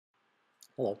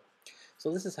Hello.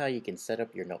 So this is how you can set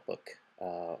up your notebook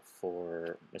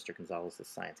for Mr. Gonzalez's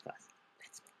science class.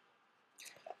 That's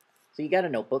me. So you got a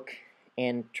notebook,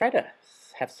 and try to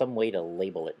have some way to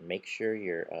label it. Make sure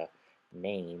your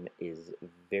name is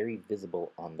very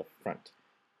visible on the front.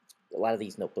 A lot of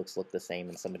these notebooks look the same,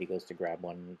 and somebody goes to grab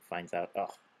one and finds out,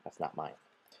 oh, that's not mine.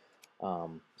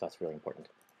 So that's really important.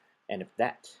 And if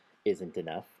that isn't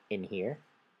enough, in here,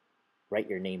 write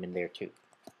your name in there too.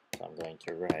 So I'm going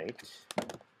to write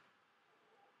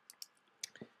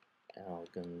Al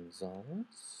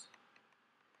Gonzalez.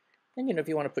 And if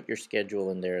you want to put your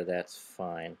schedule in there, that's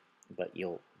fine, but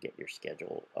you'll get your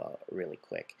schedule really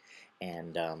quick.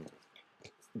 And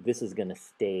this is going to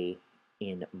stay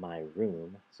in my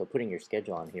room, so putting your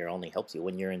schedule on here only helps you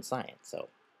when you're in science, so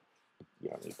you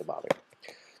don't need to bother.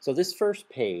 So this first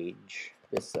page,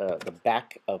 the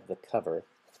back of the cover,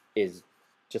 is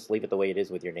just leave it the way it is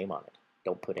with your name on it.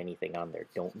 Don't put anything on there.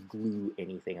 Don't glue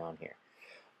anything on here.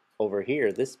 Over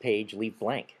here, this page, leave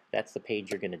blank. That's the page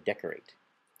you're going to decorate.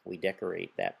 We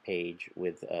decorate that page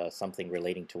with something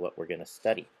relating to what we're going to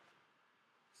study.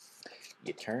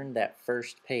 You turn that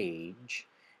first page,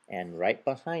 and right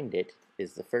behind it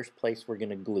is the first place we're going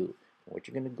to glue. And what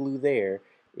you're going to glue there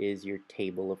is your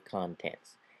table of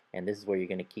contents. And this is where you're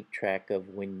going to keep track of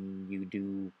when you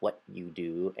do what you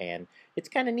do. And it's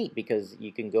kind of neat because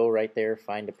you can go right there,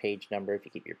 find a page number if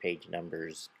you keep your page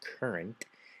numbers current,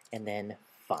 and then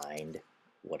find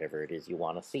whatever it is you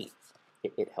want to see.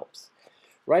 It helps.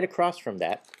 Right across from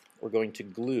that, we're going to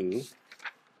glue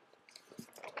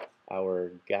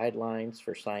our guidelines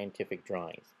for scientific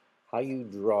drawings. How you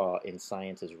draw in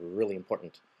science is really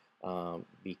important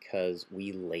because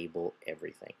we label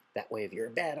everything. That way, if you're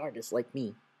a bad artist like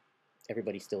me,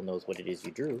 everybody still knows what it is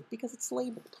you drew because it's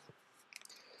labeled.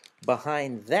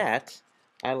 Behind that,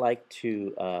 I like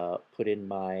to put in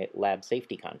my lab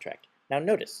safety contract. Now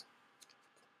notice,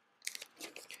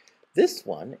 this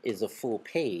one is a full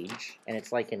page, and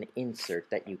it's like an insert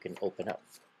that you can open up.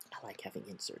 I like having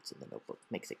inserts in the notebook,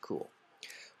 makes it cool.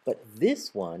 But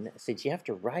this one, since you have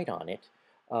to write on it,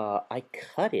 I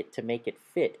cut it to make it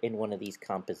fit in one of these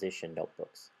composition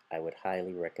notebooks. I would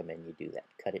highly recommend you do that.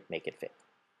 Cut it, make it fit.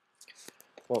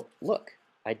 Well, look,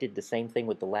 I did the same thing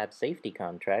with the lab safety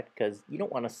contract because you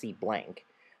don't want to see blank.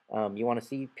 You want to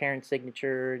see parent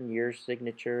signature and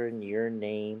your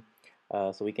name,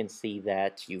 so we can see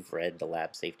that you've read the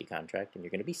lab safety contract and you're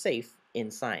going to be safe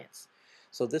in science.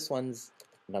 So this one's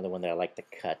another one that I like to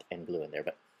cut and glue in there,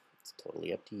 but it's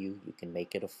totally up to you. You can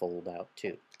make it a fold out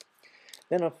too.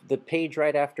 Then the page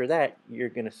right after that, you're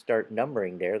going to start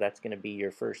numbering there. That's going to be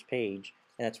your first page,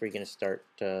 and that's where you're going to start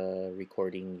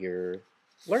recording your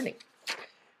learning.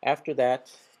 After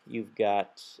that, you've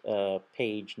got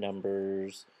page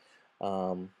numbers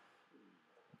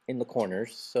in the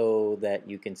corners so that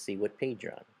you can see what page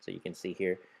you're on. So you can see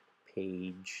here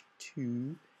page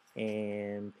 2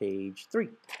 and page 3.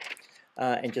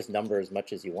 And just number as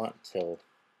much as you want till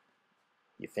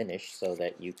you finish so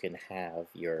that you can have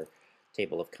your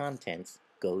table of contents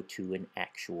go to an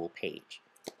actual page.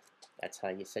 That's how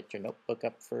you set your notebook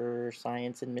up for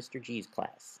science in Mr. G's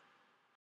class.